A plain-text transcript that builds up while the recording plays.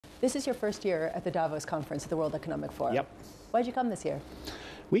This is your first year at the Davos conference at the World Economic Forum. Yep. Why'd you come this year?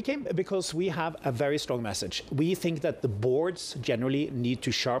 We came because we have a very strong message. We think that the boards generally need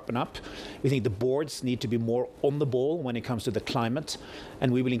to sharpen up. We think the boards need to be more on the ball when it comes to the climate,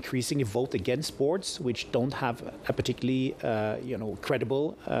 and we will increasingly vote against boards which don't have a particularly,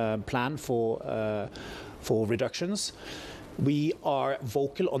 credible plan for reductions. We are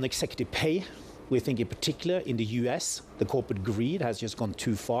vocal on executive pay. We think in particular in the US, the corporate greed has just gone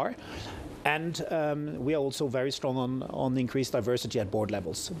too far. And we are also very strong on increased diversity at board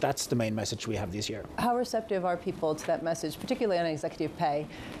levels. That's the main message we have this year. How receptive are people to that message, particularly on executive pay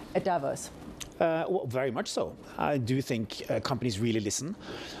at Davos? Well, very much so. I do think companies really listen.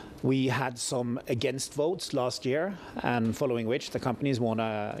 We had some against votes last year, and following which the companies want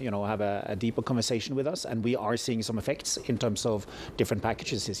to, have a deeper conversation with us, and we are seeing some effects in terms of different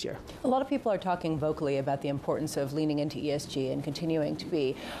packages this year. A lot of people are talking vocally about the importance of leaning into ESG and continuing to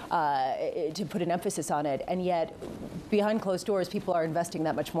be to put an emphasis on it, and yet behind closed doors, people are investing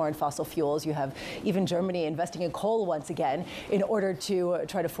that much more in fossil fuels. You have even Germany investing in coal once again in order to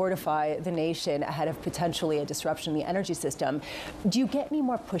try to fortify the nation ahead of potentially a disruption in the energy system. Do you get any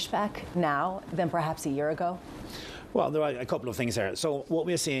more pushback now than perhaps a year ago? Well, there are a couple of things there. So what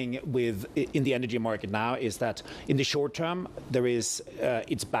we're seeing in the energy market now is that in the short term,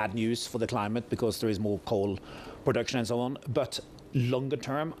 it's bad news for the climate because there is more coal production and so on. But longer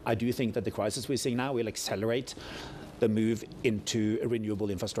term, I do think that the crisis we're seeing now will accelerate the move into renewable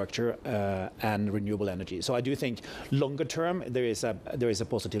infrastructure and renewable energy. So I do think longer term there is a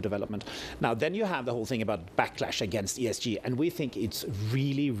positive development. Now then you have the whole thing about backlash against ESG, and we think it's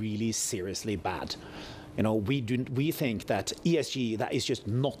really, really seriously bad. We think that ESG, that is just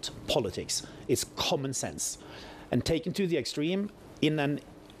not politics. It's common sense. And taken to the extreme, in an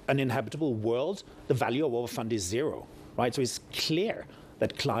uninhabitable world, the value of our fund is zero, right? So it's clear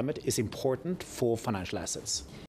that climate is important for financial assets.